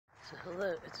So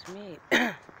hello, it's me,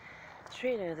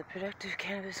 Trina, the productive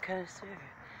cannabis connoisseur,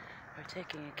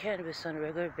 partaking in cannabis on a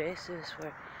regular basis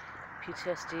for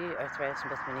PTSD, arthritis in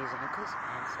both my knees and ankles,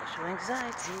 and social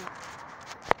anxiety.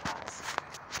 Pause.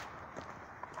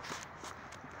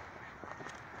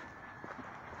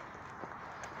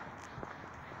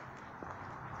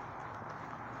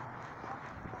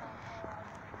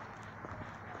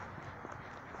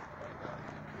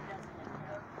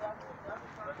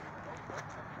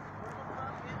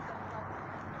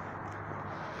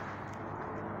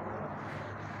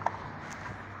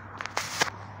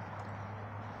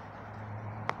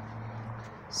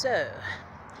 So,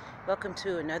 welcome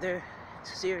to another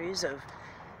series of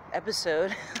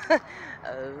episode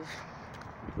of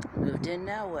Moved In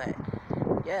Now What?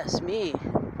 Yes, me,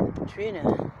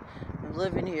 Trina. I'm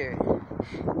living here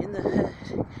in the hood,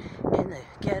 in the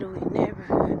ghetto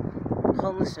neighborhood.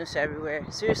 Homelessness everywhere.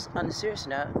 On a serious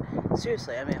note,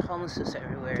 seriously, I mean homelessness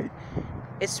everywhere.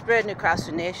 It's spreading across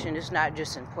the nation. It's not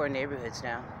just in poor neighborhoods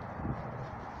now.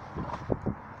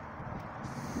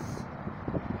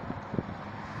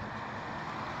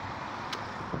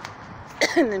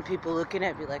 And then people looking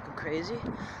at me like I'm crazy.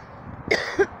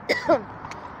 So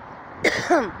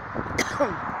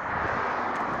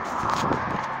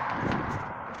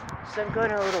I'm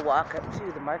going on a little walk up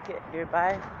to the market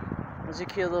nearby. There's a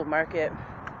cute little market.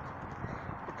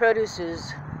 The produce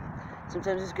is,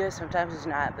 sometimes it's good, sometimes it's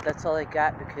not, but that's all I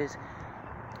got because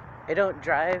I don't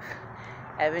drive.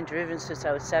 I haven't driven since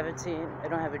I was 17. I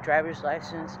don't have a driver's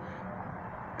license.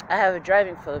 I have a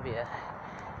driving phobia,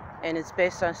 and it's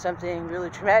based on something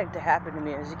really traumatic that happened to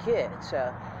me as a kid.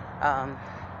 So,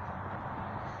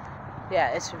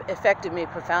 yeah, it's affected me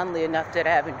profoundly enough that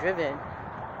I haven't driven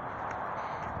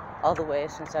all the way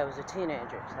since I was a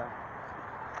teenager.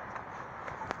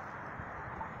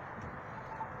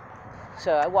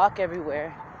 So I walk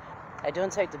everywhere. I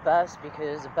don't take the bus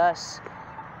because the bus,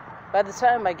 by the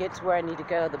time I get to where I need to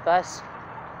go, the bus,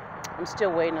 I'm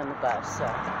still waiting on the bus. So.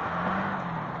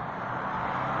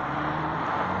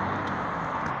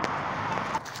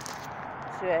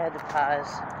 See, I had to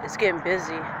pause. It's getting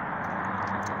busy.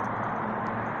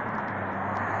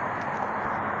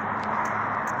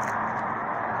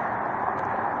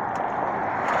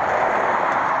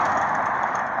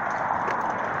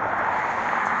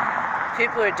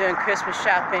 People are doing Christmas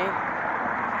shopping.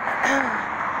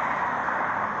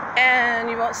 And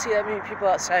you won't see that many people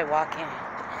outside walking.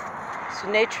 It's the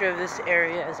nature of this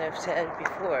area, as I've said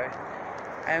before.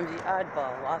 I'm the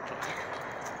oddball walking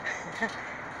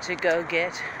to go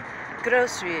get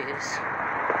groceries.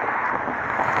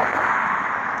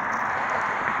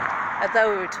 I thought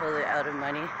we were totally out of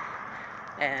money,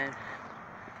 and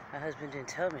my husband didn't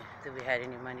tell me that we had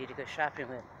any money to go shopping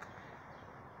with.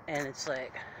 And it's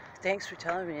like, thanks for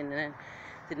telling me. And then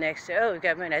the next day, oh, we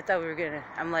got money. I thought we were gonna,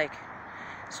 I'm like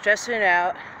stressing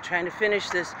out, trying to finish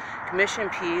this commission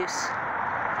piece.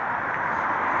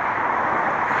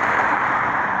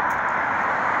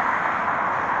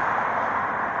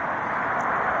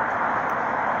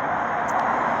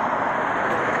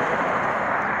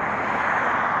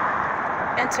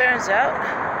 And turns out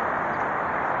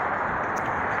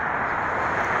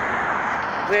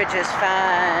we're just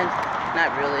fine.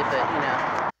 Not really, but you know.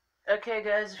 Okay,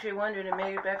 guys, if you're wondering, I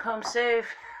made it back home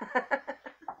safe.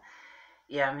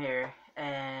 Yeah, I'm here,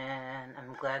 and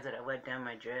I'm glad that I wet down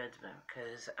my dreads,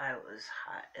 because I was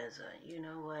hot as a, you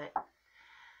know what?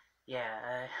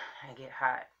 Yeah, I get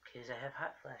hot because I have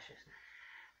hot flashes.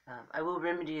 I will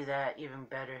remedy that even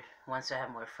better once I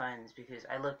have more funds, because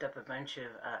I looked up a bunch of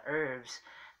herbs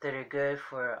that are good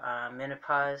for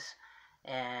menopause,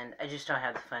 and I just don't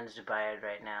have the funds to buy it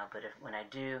right now. But when I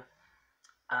do,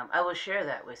 I will share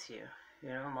that with you. You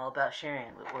know, I'm all about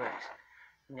sharing what works.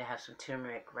 I'm gonna have some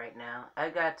turmeric right now. I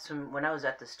got some when I was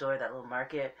at the store, that little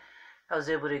market. I was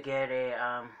able to get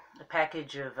a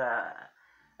package of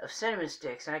cinnamon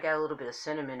sticks, and I got a little bit of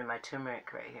cinnamon in my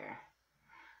turmeric right here.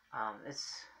 It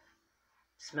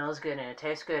smells good and it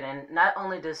tastes good, and not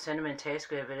only does cinnamon taste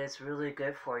good, but it's really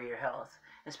good for your health,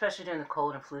 especially during the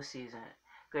cold and flu season.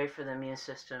 Great for the immune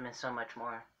system and so much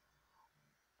more.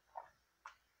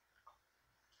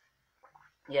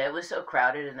 Yeah, it was so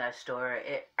crowded in that store.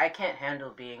 I can't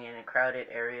handle being in a crowded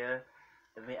area.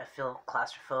 I mean, I feel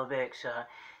claustrophobic. So,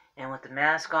 and with the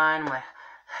mask on, I'm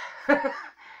like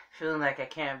feeling like I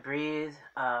can't breathe.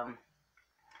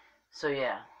 So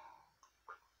yeah,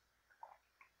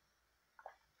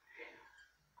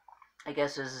 I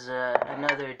guess this is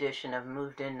another edition of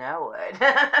Moved In Now What?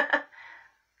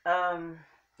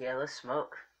 Yeah, let's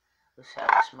smoke. Let's have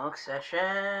a smoke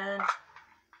session.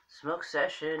 Smoke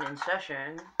session in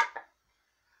session.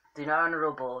 the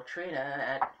Honorable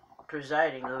Trina at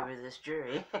presiding over this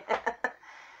jury.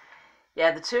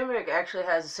 Yeah, the turmeric actually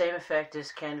has the same effect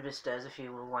as cannabis does, if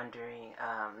you were wondering.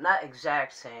 Not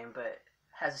exact same, but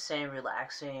has the same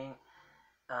relaxing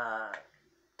uh,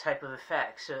 type of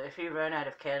effect. So if you run out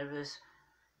of cannabis,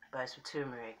 buy some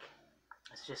turmeric.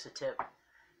 It's just a tip.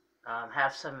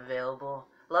 Have some available.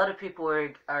 A lot of people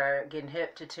are getting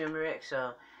hip to turmeric,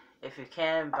 so if you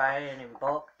can, buy it in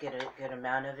bulk, get a good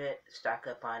amount of it, stock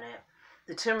up on it.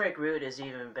 The turmeric root is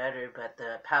even better, but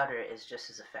the powder is just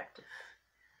as effective.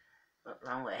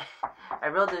 Wrong way. I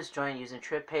rolled this joint using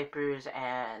trip papers,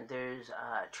 and there's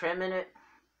trim in it.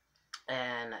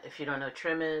 And if you don't know what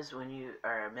trim is, when you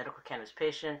are a medical cannabis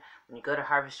patient, when you go to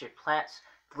harvest your plants,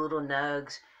 the little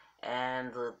nugs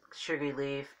and the sugary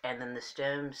leaf and then the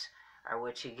stems are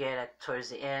what you get towards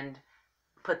the end.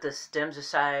 Put the stems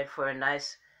aside for a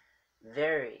nice,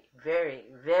 very, very,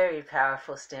 very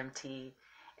powerful stem tea,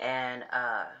 and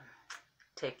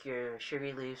take your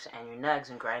sugary leaves and your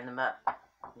nugs and grind them up.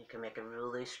 You can make a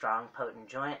really strong, potent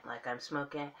joint like I'm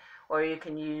smoking, or you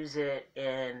can use it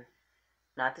in,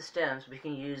 not the stems, but you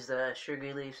can use the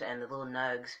sugary leaves and the little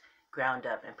nugs ground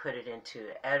up and put it into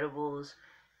edibles,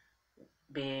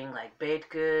 being like baked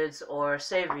goods or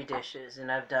savory dishes,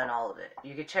 and I've done all of it.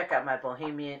 You can check out my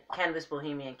Cannabis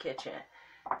Bohemian Kitchen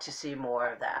to see more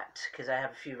of that, because I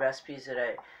have a few recipes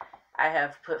that I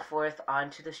have put forth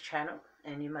onto this channel,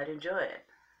 and you might enjoy it.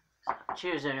 So,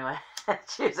 cheers anyway.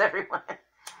 Cheers everyone.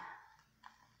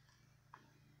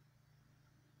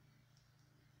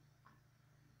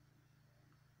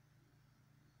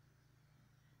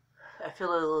 I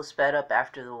feel a little sped up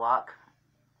after the walk.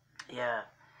 Yeah.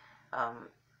 Um,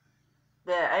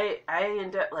 yeah, I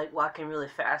end up like walking really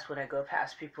fast when I go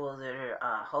past people that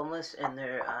are homeless in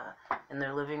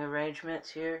their living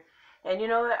arrangements here. And you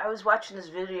know what? I was watching this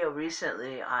video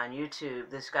recently on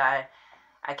YouTube. This guy,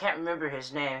 I can't remember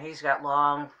his name. He's got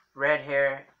long red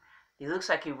hair. He looks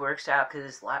like he works out because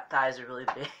his thighs are really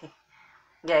big.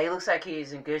 Yeah, he looks like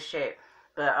he's in good shape.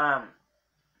 But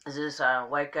is this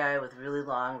white guy with really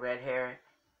long red hair,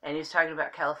 and he's talking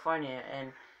about California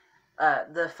and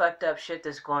the fucked up shit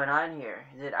that's going on here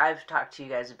that I've talked to you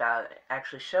guys about,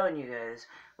 actually showing you guys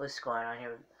what's going on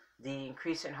here, the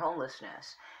increase in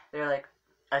homelessness. They're like,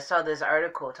 I saw this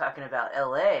article talking about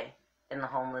LA and the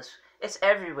homeless. It's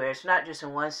everywhere. It's not just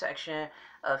in one section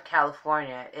of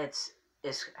California. It's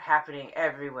happening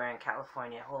everywhere in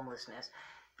California, homelessness.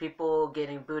 People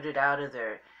getting booted out of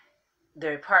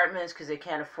their apartments because they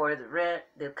can't afford the rent,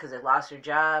 because they lost their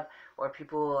job, or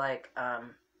people like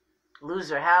lose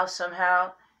their house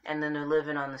somehow, and then they're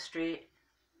living on the street,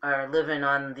 or living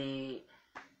on the,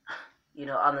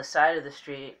 on the side of the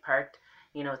street, parked,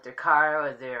 with their car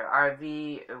or their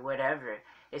RV or whatever.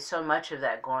 It's so much of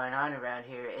that going on around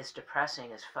here. It's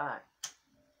depressing as fuck.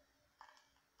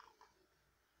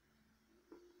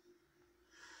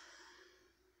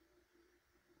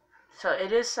 So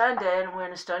it is Sunday, and I'm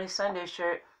wearing a Stony Sunday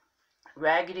shirt.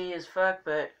 Raggedy as fuck,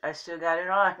 but I still got it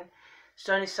on.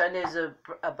 Stony Sunday is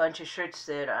a bunch of shirts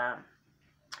that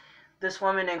this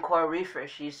woman in Coral Reefer,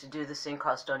 she used to do this thing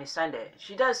called Stony Sunday.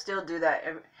 She does still do that,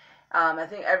 I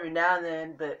think every now and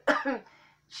then, but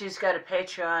she's got a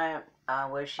Patreon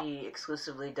where she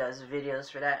exclusively does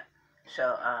videos for that.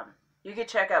 So you can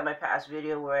check out my past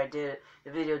video where I did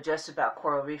a video just about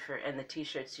Coral Reefer and the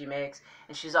t-shirts she makes.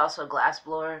 And she's also a glass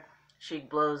blower. She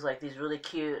blows like these really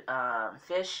cute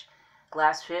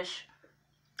glass fish,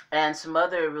 and some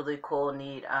other really cool,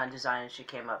 neat designs she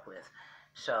came up with.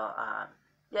 So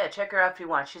yeah, check her out if you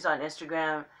want. She's on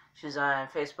Instagram, she's on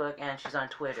Facebook, and she's on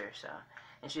Twitter. So,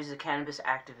 and she's a cannabis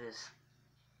activist.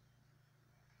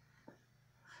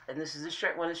 And this is the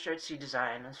shirt, one of the shirts she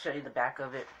designed. I'll show you the back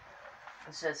of it.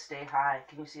 It says "Stay High."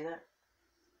 Can you see that?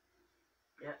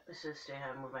 Yep, it says "Stay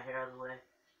High." Move my hair out of the way.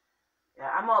 Yeah,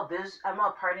 I'm all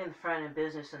party in the front and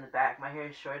business in the back. My hair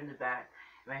is short in the back.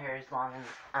 My hair is long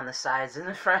on the sides in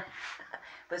the front.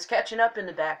 But it's catching up in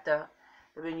the back though.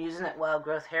 I've been using that wild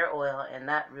growth hair oil, and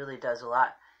that really does a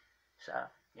lot. So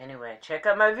anyway, check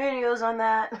out my videos on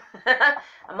that.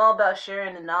 I'm all about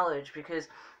sharing the knowledge, because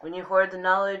when you hoard the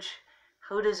knowledge,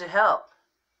 who does it help?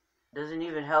 It doesn't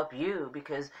even help you,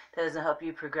 because it doesn't help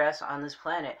you progress on this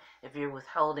planet if you're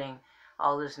withholding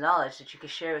all this knowledge that you can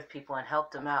share with people and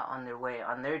help them out on their way,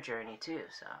 on their journey too.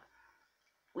 So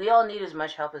we all need as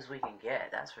much help as we can get.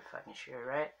 That's for fucking sure,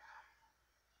 right?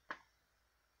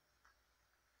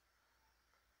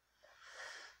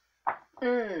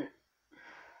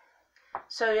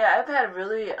 So yeah, I've had a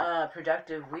really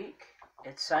productive week.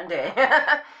 It's Sunday.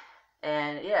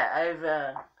 And yeah,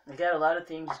 I've got a lot of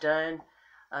things done.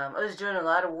 I was doing a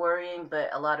lot of worrying, but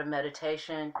a lot of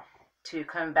meditation to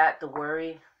combat the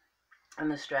worry and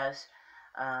the stress.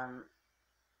 Um,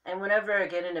 and whenever I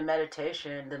get into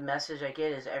meditation, the message I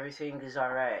get is everything is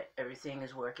all right. Everything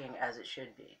is working as it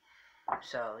should be.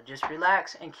 So just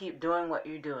relax and keep doing what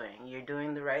you're doing. You're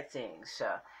doing the right things. So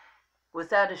with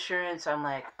that assurance, I'm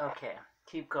like, okay,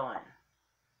 keep going.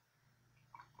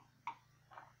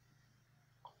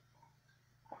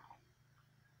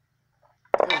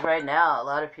 Because right now, a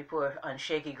lot of people are on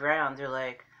shaky ground. They're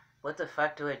like, what the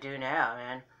fuck do I do now,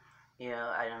 man? You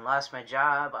know, I done lost my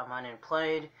job. I'm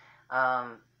unemployed.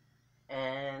 And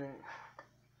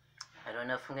I don't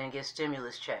know if I'm going to get a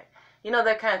stimulus check. You know,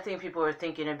 that kind of thing people are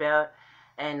thinking about.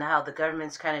 And how the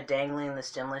government's kind of dangling the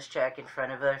stimulus check in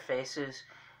front of their faces,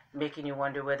 making you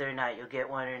wonder whether or not you'll get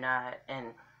one or not. And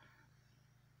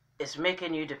it's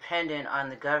making you dependent on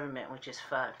the government, which is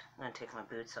fucked. I'm going to take my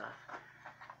boots off.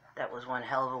 That was one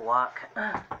hell of a walk.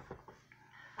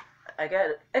 I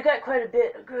got quite a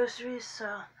bit of groceries,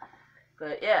 so.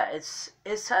 But yeah, it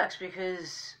sucks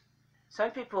because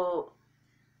some people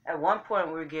at one point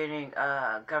were getting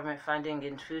government funding,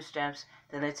 getting food stamps.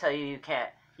 Then they tell you you can't.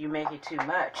 You make it too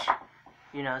much,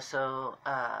 you know. So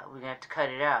we're gonna have to cut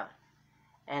it out.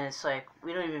 And it's like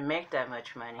we don't even make that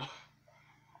much money.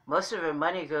 Most of our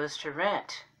money goes to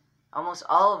rent. Almost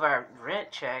all of our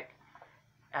rent check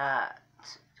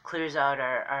clears out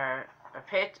our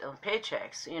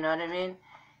paychecks. You know what I mean?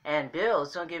 And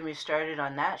bills. Don't get me started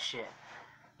on that shit.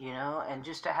 You know, and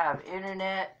just to have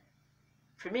internet,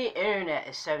 for me, internet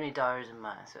is $70 a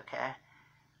month, okay?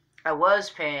 I was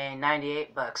paying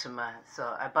 $98 a month,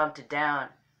 so I bumped it down,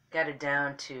 got it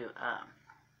down to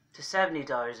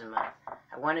 $70 a month.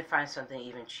 I wanted to find something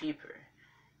even cheaper,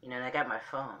 you know, and I got my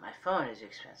phone. My phone is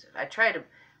expensive. I tried to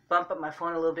bump up my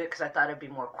phone a little bit because I thought it'd be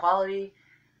more quality.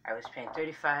 I was paying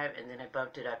 $35, and then I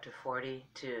bumped it up to $40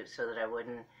 so that I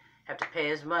wouldn't have to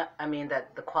pay as much. I mean,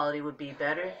 that the quality would be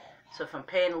better. So if I'm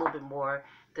paying a little bit more,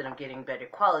 then I'm getting better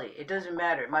quality. It doesn't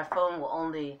matter. My phone will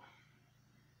only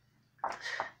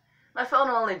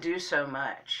do so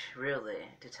much, really,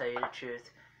 to tell you the truth.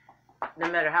 No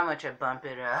matter how much I bump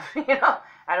it up, you know,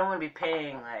 I don't want to be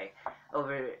paying like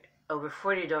over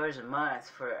 $40 a month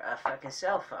for a fucking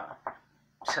cell phone.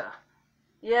 So,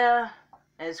 yeah,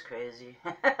 it's crazy.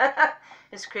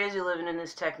 It's crazy living in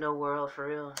this techno world, for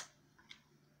real.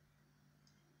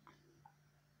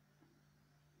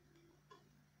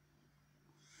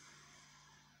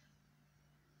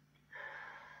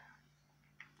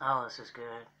 Oh, this is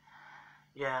good.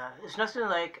 Yeah, it's nothing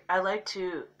like, I like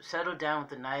to settle down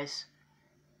with a nice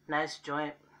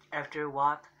joint after a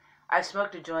walk. I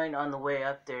smoked a joint on the way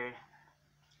up there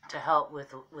to help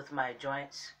with my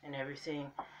joints and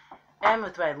everything, and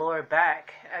with my lower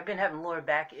back. I've been having lower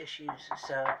back issues,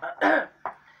 so I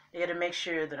got to make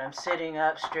sure that I'm sitting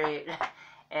up straight,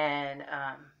 and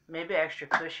maybe extra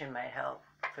cushion might help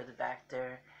for the back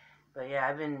there. But yeah,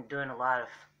 I've been doing a lot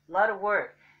of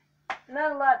work.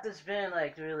 Not a lot that's been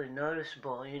like really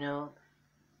noticeable, you know.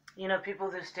 You know,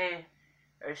 people that stay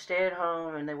at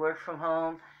home and they work from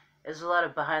home. There's a lot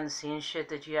of behind the scenes shit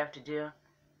that you have to do.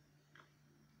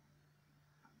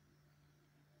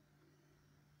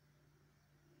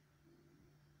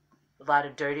 A lot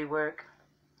of dirty work,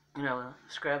 you know,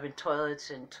 scrubbing toilets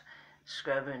and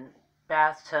scrubbing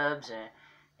bathtubs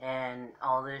and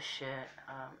all this shit.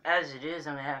 As it is,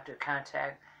 I'm gonna have to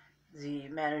contact the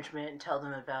management and tell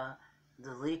them about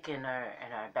the leak in our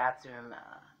bathroom,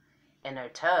 in our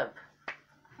tub.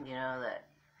 You know that.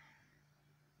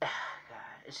 God,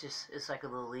 it's like a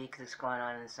little leak that's going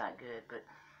on and it's not good. But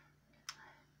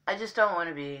I just don't want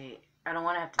to be. I don't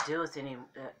want to have to deal with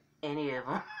any of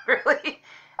them really.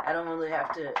 I don't really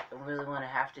want to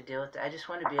have to deal with it. I just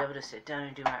want to be able to sit down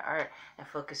and do my art and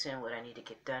focus in what I need to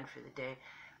get done for the day.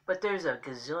 But there's a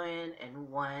gazillion and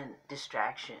one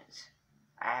distractions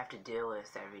I have to deal with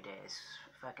every day. It's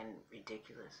fucking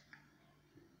ridiculous.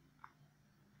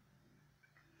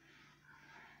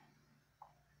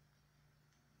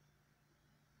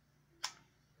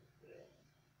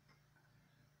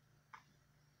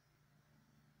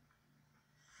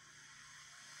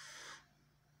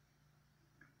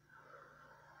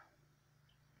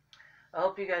 I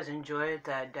hope you guys enjoyed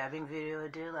that dabbing video I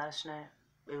did last night.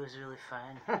 It was really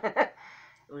fun.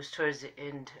 It was towards the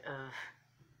end of,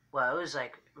 well, it was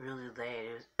like really late.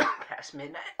 It was past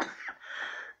midnight.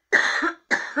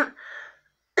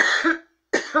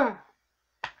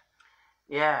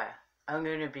 Yeah, I'm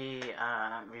going to be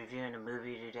reviewing a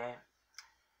movie today.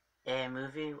 A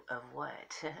movie of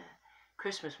what?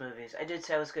 Christmas movies. I did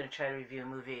say I was going to try to review a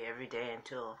movie every day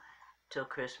until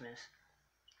Christmas.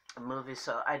 A movie.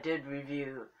 So I did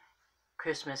review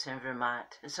Christmas in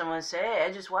Vermont. And someone said, hey,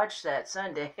 I just watched that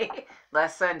Sunday,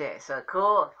 last Sunday. So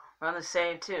cool. We're on the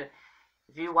same too.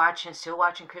 If you're still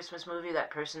watching Christmas movie,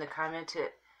 that person that commented,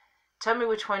 tell me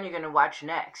which one you're going to watch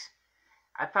next.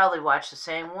 I probably watch the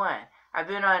same one. I've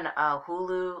been on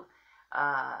Hulu.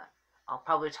 I'll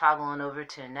probably toggle on over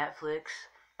to Netflix.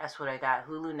 That's what I got,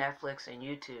 Hulu, Netflix, and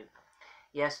YouTube.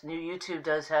 Yes, new YouTube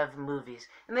does have movies.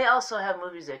 And they also have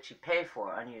movies that you pay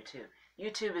for on YouTube.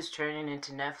 YouTube is turning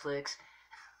into Netflix.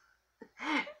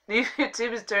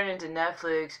 YouTube is turning into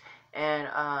Netflix and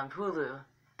Hulu.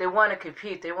 They want to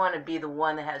compete. They want to be the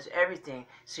one that has everything,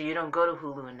 so you don't go to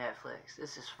Hulu and Netflix.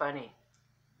 This is funny.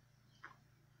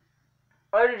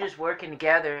 Or they're just working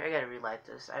together. I gotta relight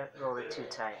this. I rolled it too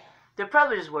tight. They're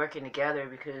probably just working together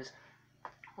because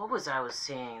what was I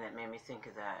seeing that made me think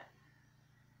of that?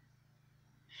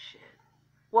 Shit.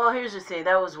 Well, here's the thing.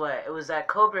 That was what? It was that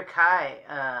Cobra Kai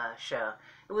show.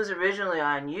 It was originally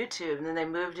on YouTube, and then they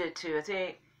moved it to, I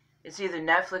think, it's either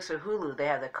Netflix or Hulu. They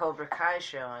have the Cobra Kai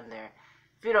show on there.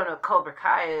 If you don't know what Cobra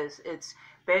Kai is, it's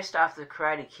based off the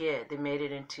Karate Kid. They made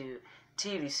it into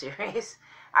TV series.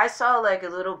 I saw like a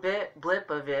little blip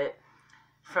of it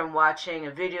from watching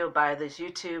a video by this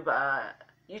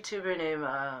YouTuber named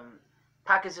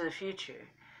Pockets of the Future.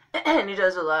 And he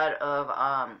does a lot of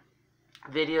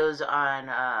videos on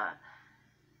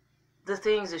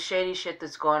the shady shit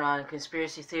that's going on,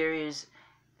 conspiracy theories,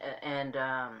 and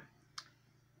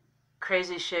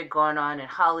crazy shit going on in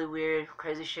Hollywood,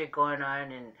 crazy shit going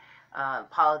on in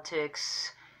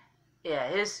politics.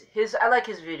 Yeah, I like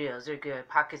his videos. They're good.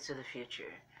 Pockets of the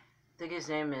Future. I think his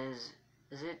name is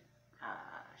it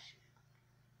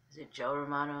Joe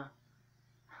Romano?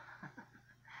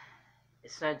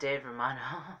 It's not Dave Romano.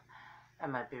 I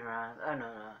might be wrong. I don't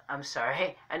know. I'm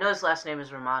sorry. I know his last name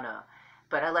is Romano.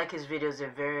 But I like his videos.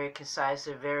 They're very concise.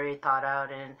 They're very thought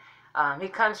out. And he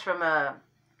comes from a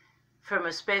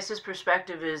space. His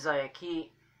perspective is like he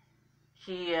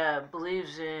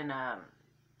believes in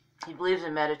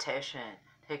meditation,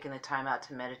 taking the time out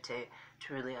to meditate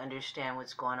to really understand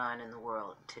what's going on in the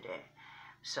world today.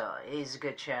 So he's a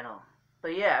good channel.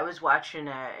 But yeah, I was watching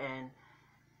that, and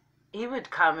he would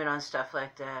comment on stuff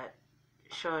like that,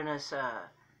 showing us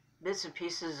bits and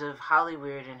pieces of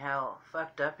Hollywood and how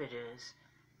fucked up it is.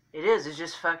 It's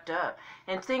just fucked up.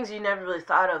 And things you never really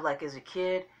thought of, like as a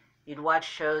kid, you'd watch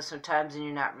shows sometimes and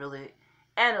you're not really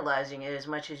analyzing it as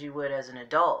much as you would as an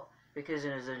adult. Because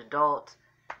as an adult,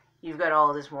 you've got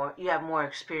all this you have more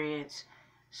experience,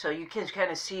 so you can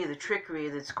kind of see the trickery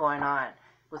that's going on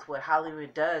with what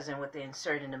Hollywood does and what they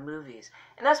insert into movies.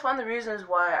 And that's one of the reasons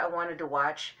why I wanted to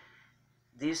watch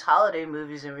these holiday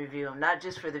movies and review them, not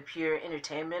just for the pure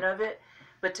entertainment of it,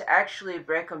 but to actually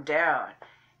break them down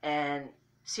and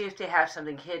see if they have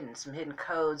something hidden, some hidden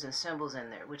codes and symbols in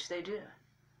there, which they do.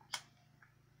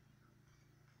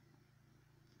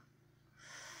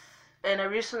 And I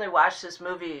recently watched this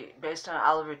movie based on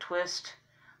Oliver Twist.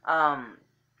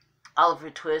 Oliver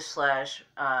Twist /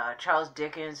 Charles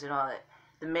Dickens and all that.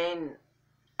 The main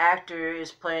actor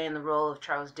is playing the role of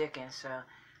Charles Dickens, so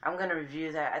I'm going to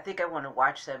review that. I think I want to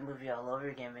watch that movie all over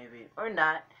again, maybe. Or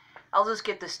not. I'll just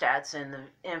get the stats and the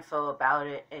info about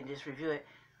it and just review it.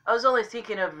 I was only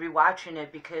thinking of rewatching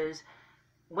it because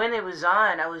when it was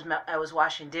on, I was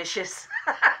washing dishes.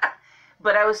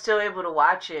 But I was still able to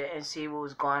watch it and see what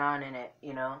was going on in it,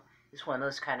 you know. It's one of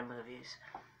those kind of movies.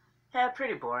 Yeah,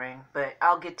 pretty boring, but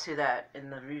I'll get to that in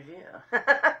the review.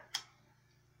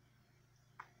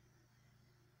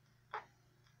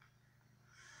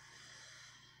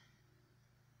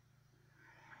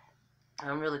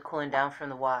 I'm really cooling down from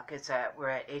the walk. We're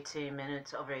at 18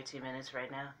 minutes, over 18 minutes right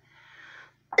now.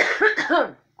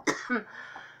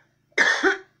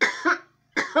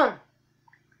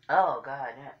 Oh, God,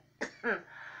 yeah. More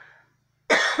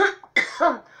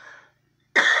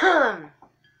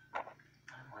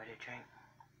to drink.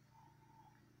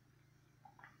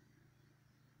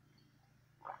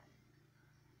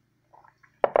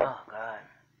 Oh, God.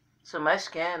 So my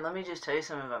skin, let me just tell you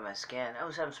something about my skin. I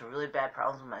was having some really bad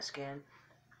problems with my skin.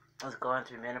 I was going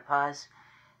through menopause.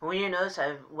 And when you notice,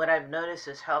 what I've noticed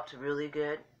has helped really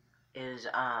good is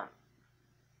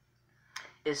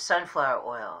sunflower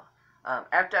oil.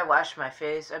 After I wash my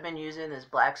face, I've been using this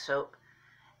black soap,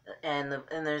 and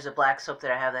there's a black soap that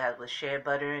I have that has with shea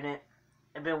butter in it.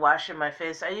 I've been washing my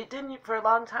face. For a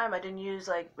long time, I didn't use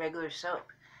like regular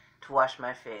soap to wash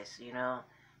my face, you know,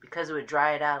 because it would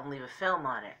dry it out and leave a film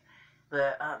on it.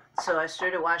 But so I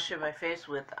started washing my face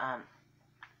with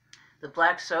the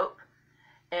black soap,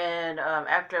 and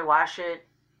after I wash it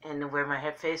and where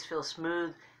my face feels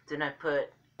smooth, then I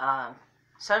put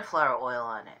sunflower oil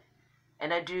on it.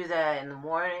 And I do that in the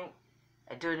morning,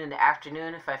 I do it in the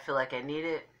afternoon if I feel like I need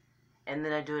it, and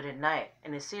then I do it at night.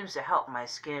 And it seems to help my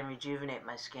skin, rejuvenate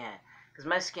my skin. Because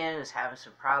my skin is having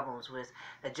some problems with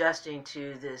adjusting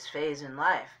to this phase in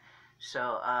life.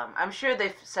 So I'm sure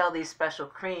they sell these special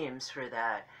creams for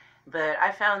that. But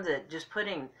I found that just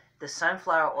putting the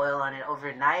sunflower oil on it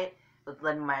overnight,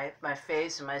 letting my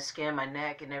face and my skin, my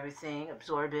neck and everything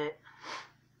absorb it.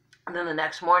 And then the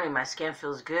next morning my skin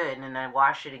feels good, and then I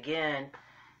wash it again,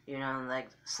 you know, like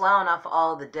sloughing off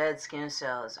all the dead skin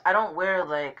cells. I don't wear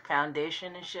like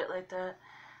foundation and shit like that.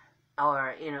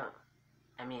 Or, you know,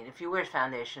 I mean, if you wear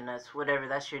foundation, that's whatever,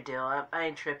 that's your deal. I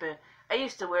ain't tripping. I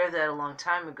used to wear that a long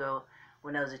time ago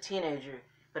when I was a teenager,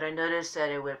 but I noticed that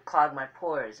it would clog my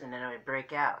pores and then it would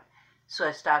break out. So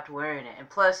I stopped wearing it. And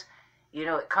plus, you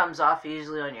know, it comes off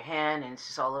easily on your hand and it's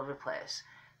just all over the place.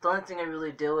 The only thing I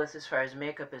really deal with as far as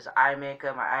makeup is eye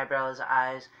makeup, my eyebrows,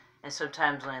 eyes, and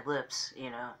sometimes my lips, you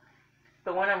know.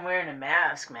 But when I'm wearing a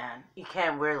mask, man, you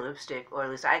can't wear lipstick, or at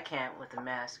least I can't with a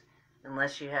mask,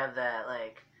 unless you have that,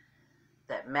 like,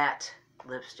 that matte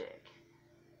lipstick.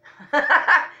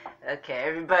 Okay,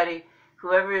 everybody,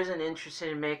 whoever isn't interested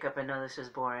in makeup, I know this is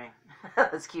boring.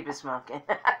 Let's keep it smoking.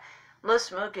 Let's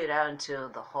smoke it out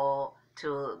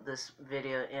till this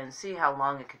video and see how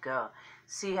long it could go.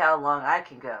 See how long I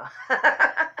can go.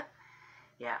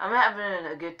 Yeah, I'm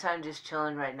having a good time just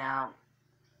chilling right now,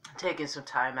 taking some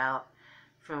time out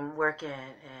from working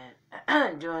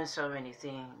and doing so many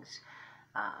things.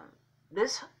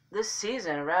 This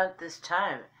season, around this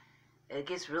time, it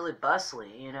gets really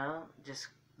bustly, you know? Just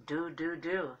do.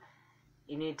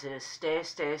 You need to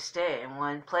stay in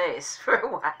one place for a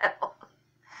while.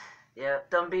 Yeah,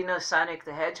 don't be no Sonic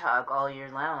the Hedgehog all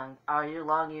year long. All year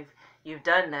long, you've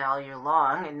done that all year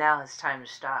long, and now it's time to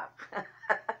stop.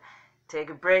 Take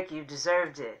a break, you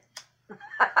deserved it.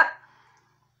 I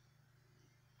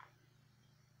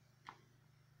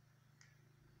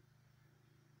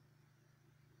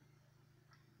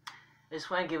just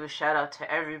want to give a shout out to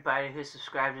everybody who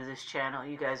subscribed to this channel.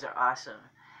 You guys are awesome.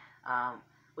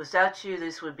 Without you,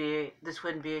 this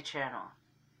wouldn't be a channel.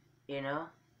 You know,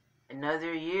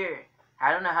 another year.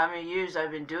 I don't know how many years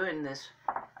I've been doing this,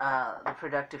 the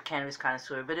Productive Cannabis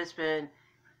Connoisseur, but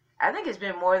I think it's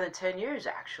been more than 10 years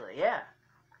actually. Yeah.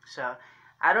 So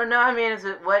I don't know. I mean,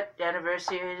 what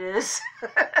anniversary it is?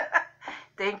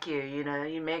 Thank you. You know,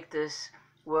 you make this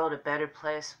world a better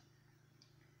place.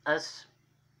 Us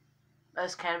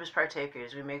cannabis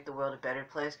partakers, we make the world a better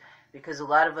place, because a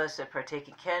lot of us that partake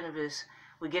in cannabis,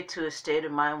 we get to a state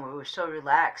of mind where we're so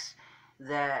relaxed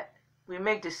that we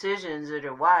make decisions that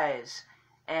are wise,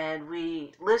 and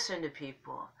we listen to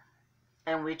people,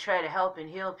 and we try to help and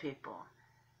heal people,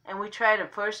 and we try to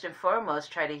first and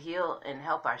foremost try to heal and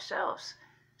help ourselves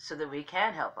so that we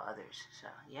can help others. So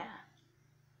yeah.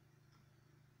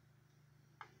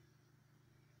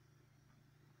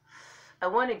 I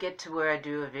want to get to where I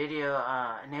do a video,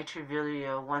 a nature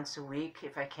video once a week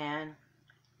if I can.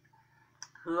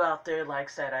 Who out there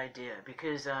likes that idea?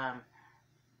 Because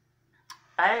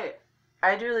I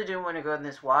really didn't want to go on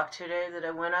this walk today that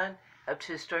I went on up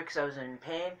to the store because I was in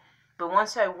pain. But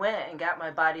once I went and got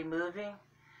my body moving,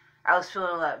 I was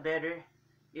feeling a lot better.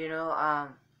 You know,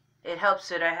 it helps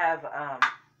that I have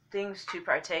things to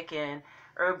partake in,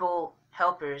 herbal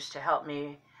helpers to help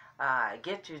me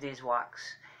get through these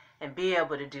walks and be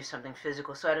able to do something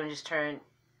physical, so I don't just turn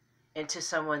into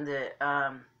someone that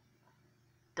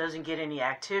doesn't get any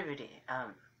activity.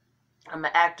 I'm an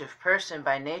active person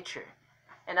by nature,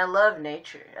 and I love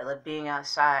nature. I love being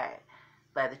outside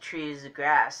by the trees, the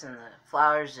grass, and the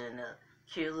flowers, and the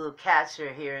cute little cats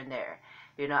are here and there.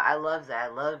 You know, I love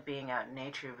that. I love being out in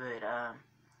nature, but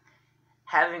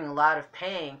having a lot of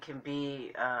pain can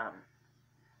be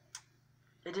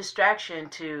a distraction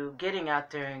to getting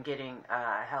out there and getting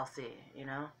healthy, you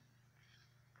know.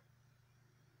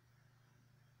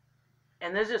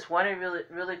 And there's this one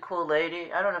really cool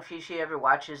lady. I don't know if she ever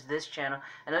watches this channel.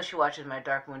 I know she watches my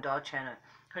Dark Moon Doll channel.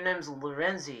 Her name's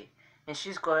Lorenzi, and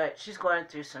she's going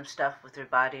through some stuff with her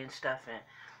body and stuff. And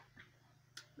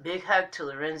big hug to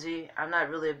Lorenzi. I'm not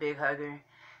really a big hugger,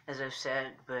 as I've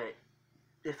said, but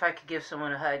if I could give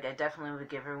someone a hug, I definitely would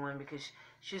give her one, because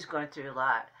she's going through a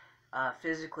lot.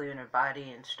 Physically in her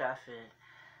body and stuff,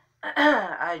 and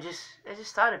I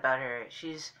just thought about her.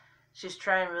 She's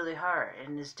trying really hard,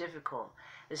 and it's difficult,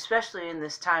 especially in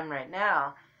this time right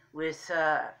now with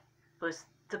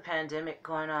the pandemic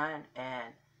going on.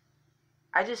 And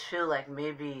I just feel like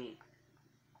maybe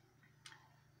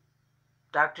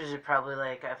doctors are probably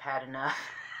like, I've had enough.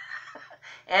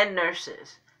 And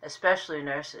nurses, especially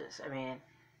nurses. I mean,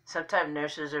 sometimes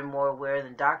nurses are more aware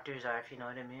than doctors are, if you know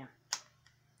what I mean.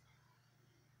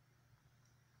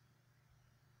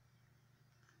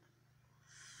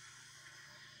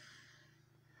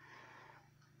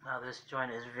 Wow, this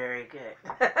joint is very good.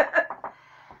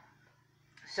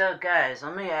 So, guys,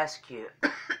 let me ask you.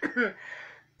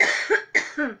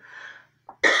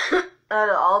 Out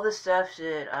of all the stuff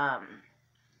that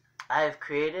I have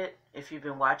created, if you've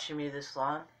been watching me this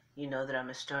long, you know that I'm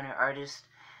a stoner artist,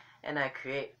 and I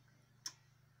create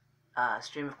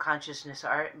stream of consciousness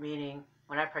art, meaning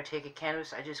when I partake of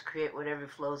cannabis, I just create whatever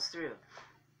flows through.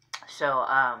 So,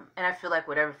 and I feel like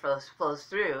whatever flows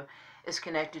through is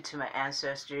connected to my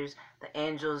ancestors, the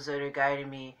angels that are guiding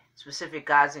me, specific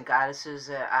gods and goddesses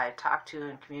that I talk to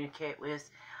and communicate with.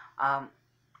 Um,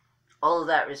 all of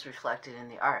that is reflected in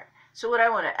the art. So what I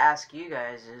want to ask you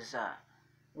guys is,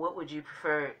 what would you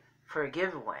prefer for a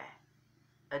giveaway?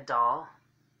 A doll,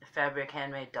 a fabric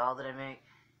handmade doll that I make,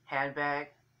 handbag,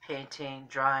 painting,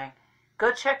 drawing.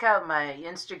 Go check out my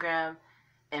Instagram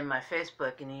and my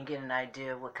Facebook, and you get an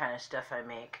idea of what kind of stuff I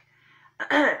make.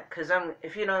 Because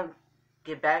if you don't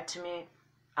get back to me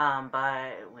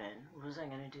by when was I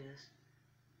gonna do this?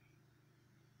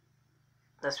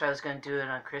 That's why I was gonna do it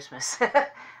on Christmas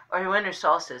or winter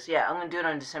solstice. Yeah, I'm gonna do it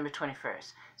on December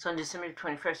 21st. So on December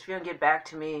 21st, if you don't get back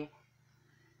to me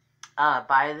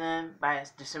by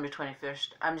December 21st,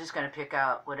 I'm just gonna pick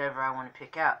out whatever I want to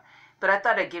pick out. But I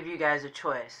thought I'd give you guys a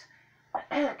choice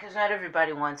because not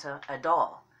everybody wants a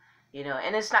doll, you know.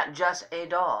 And it's not just a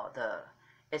doll.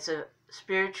 It's a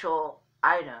spiritual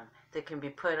item that can be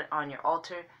put on your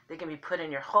altar, that can be put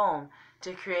in your home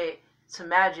to create some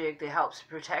magic that helps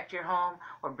protect your home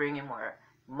or bring in more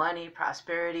money,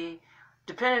 prosperity,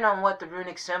 depending on what the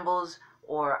runic symbols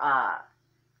or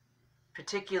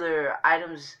particular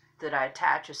items that I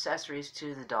attach accessories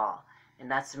to the doll, and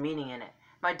that's the meaning in it.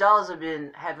 My dolls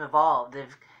have evolved.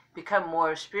 They've become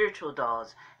more spiritual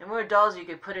dolls, and more dolls you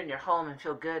can put in your home and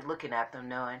feel good looking at them,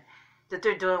 knowing that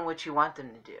they're doing what you want them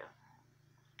to do.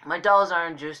 My dolls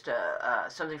aren't just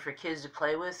something for kids to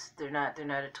play with. They're not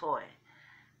a toy.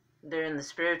 They're in the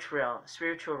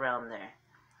spiritual realm there,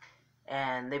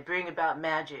 and they bring about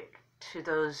magic to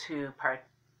those who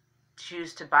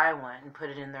choose to buy one and put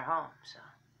it in their home. So.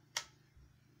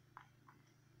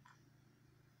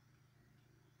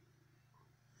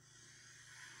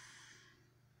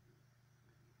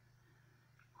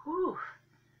 Whew,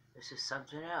 this is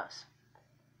something else.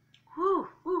 Whew,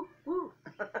 whew, whew.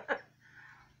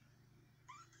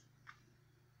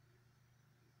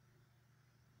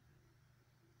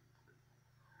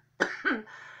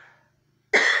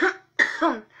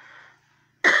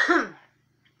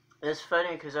 It's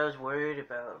funny because I was worried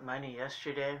about money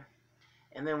yesterday,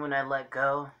 and then when I let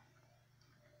go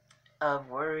of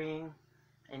worrying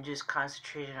and just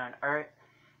concentrated on art,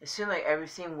 it seemed like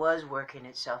everything was working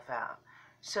itself out.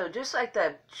 So just like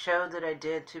that show that I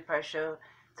did, two-part show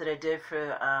that I did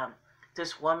for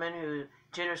this woman who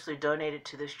generously donated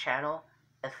to this channel,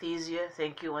 Athesia,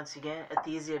 thank you once again,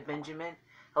 Athesia Benjamin.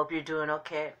 Hope you're doing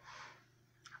okay.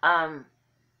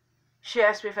 She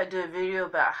asked me if I do a video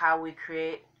about how we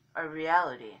create our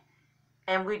reality.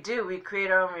 And we create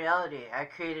our own reality. I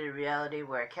created a reality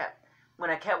where when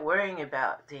I kept worrying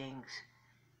about things,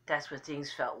 that's when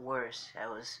things felt worse. I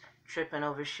was tripping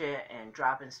over shit and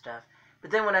dropping stuff.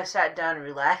 But then when I sat down and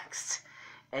relaxed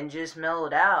and just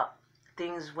mellowed out,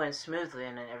 things went smoothly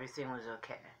and everything was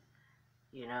okay.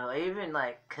 You know, I even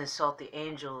like consult the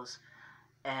angels,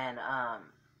 and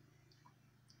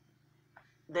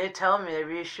they tell me, they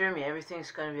reassure me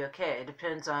everything's going to be okay. It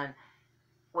depends on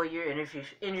what your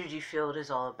energy field is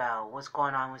all about, what's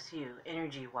going on with you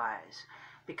energy-wise,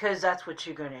 because that's what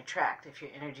you're going to attract if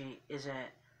your energy isn't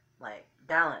like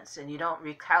balanced and you don't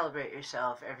recalibrate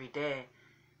yourself every day,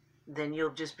 then you'll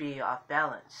just be off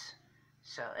balance.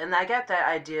 So, and I got that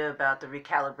idea about the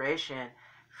recalibration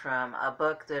from a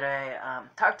book that I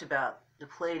talked about, the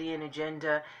Palladian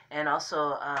Agenda, and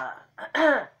also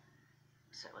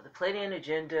so the Palladian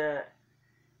Agenda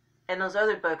and those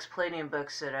other books, Palladian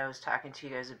books that I was talking to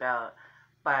you guys about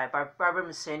by Barbara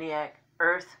Messeniak,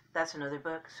 Earth, that's another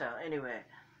book. So anyway,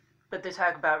 but they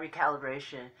talk about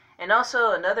recalibration. And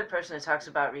also another person that talks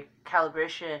about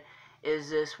recalibration is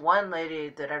this one lady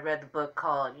that I read the book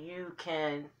called You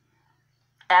Can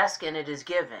Ask and It Is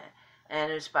Given.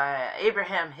 And it's by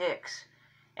Abraham Hicks.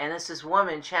 And it's this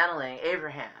woman channeling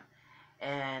Abraham.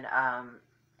 And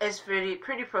it's pretty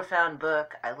profound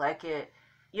book. I like it.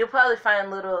 You'll probably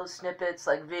find little snippets,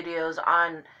 like videos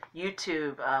on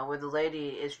YouTube where the lady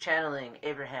is channeling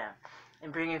Abraham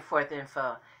and bringing forth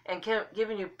info and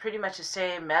giving you pretty much the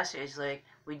same message, like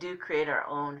we do create our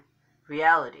own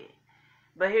reality.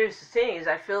 But here's the thing, is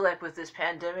I feel like with this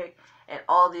pandemic and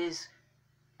all these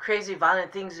crazy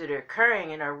violent things that are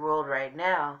occurring in our world right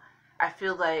now, I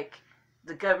feel like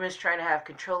the government's trying to have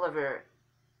control over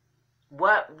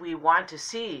what we want to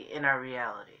see in our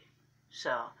reality.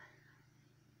 So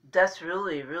that's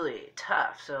really, really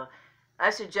tough. So I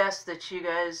suggest that you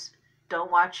guys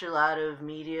don't watch a lot of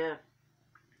media.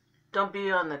 Don't be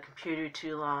on the computer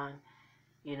too long.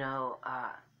 You know,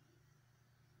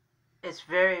 it's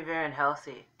very, very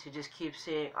unhealthy to just keep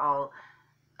seeing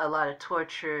a lot of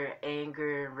torture,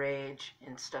 anger, rage,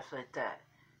 and stuff like that.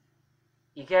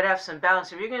 You gotta have some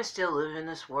balance. If you're gonna still live in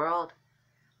this world,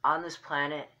 on this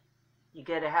planet, you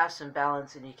gotta have some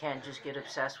balance, and you can't just get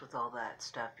obsessed with all that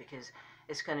stuff because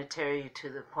it's gonna tear you to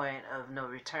the point of no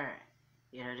return.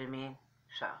 You know what I mean?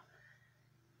 So,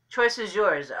 choice is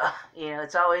yours, though. You know,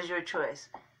 it's always your choice.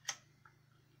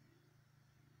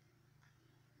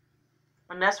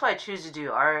 And that's why I choose to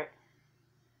do art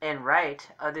and write,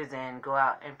 other than go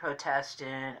out and protest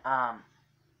and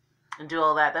do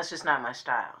all that. That's just not my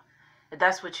style. If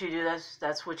that's what you do,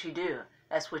 that's what you do.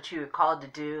 That's what you're called to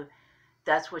do.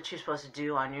 That's what you're supposed to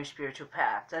do on your spiritual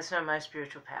path. That's not my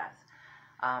spiritual path.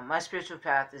 My spiritual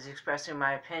path is expressing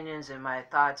my opinions and my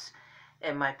thoughts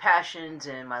and my passions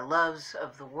and my loves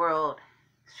of the world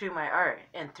through my art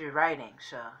and through writing.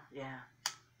 So, yeah.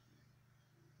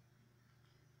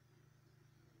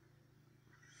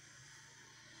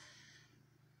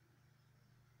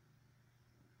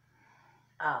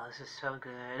 Oh, this is so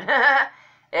good.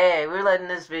 Hey, we're letting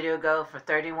this video go for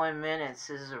 31 minutes.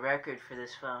 This is a record for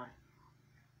this phone.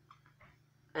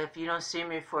 If you don't see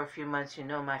me for a few months, you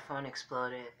know my phone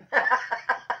exploded.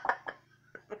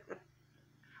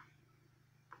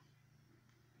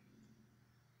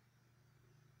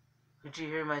 Did you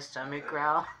hear my stomach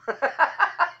growl?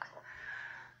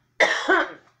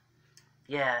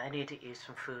 Yeah, I need to eat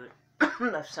some food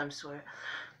of some sort.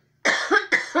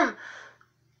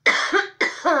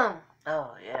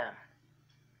 Oh, yeah.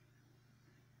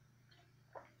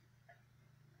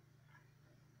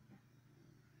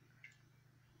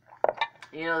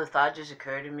 You know, the thought just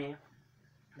occurred to me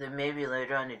that maybe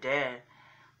later on today,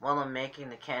 while I'm making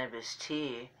the cannabis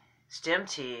tea, stem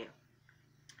tea,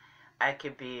 I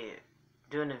could be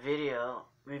doing a video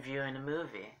reviewing a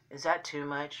movie. Is that too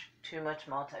much? Too much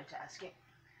multitasking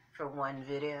for one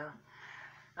video?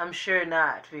 I'm sure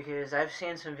not, because I've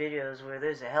seen some videos where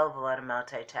there's a hell of a lot of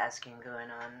multitasking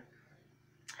going on.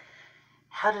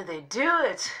 How do they do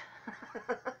it?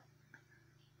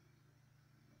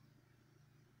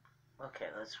 Okay,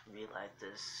 let's relight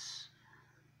this.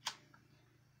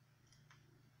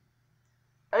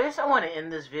 I want to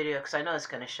end this video because I know it's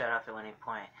going to shut off at any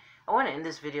point. I want to end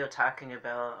this video talking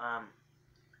about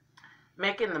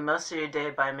making the most of your day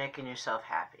by making yourself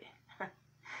happy.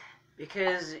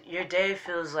 Because your day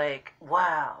feels like,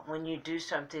 wow, when you do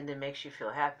something that makes you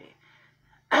feel happy.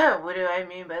 What do I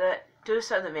mean by that? Do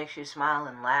something that makes you smile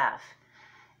and laugh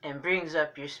and brings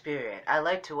up your spirit. I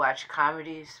like to watch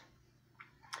comedies.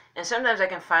 And sometimes I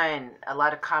can find a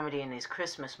lot of comedy in these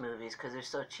Christmas movies because they're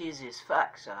so cheesy as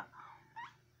fuck, so.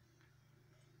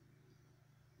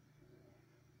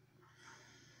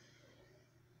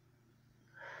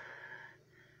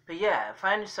 But yeah,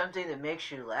 find something that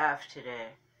makes you laugh today,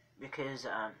 because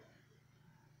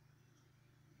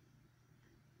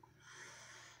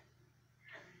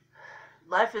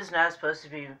life is not supposed to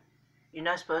be, you're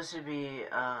not supposed to be,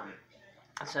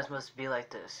 it's not supposed to be like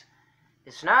this.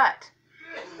 It's not.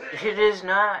 It is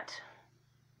not.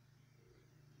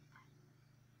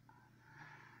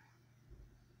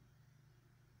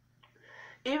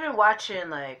 Even watching,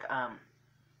 like,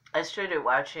 I started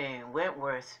watching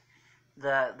Wentworth,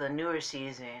 the newer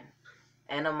season,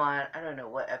 and I'm on, I don't know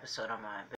what episode I'm on, but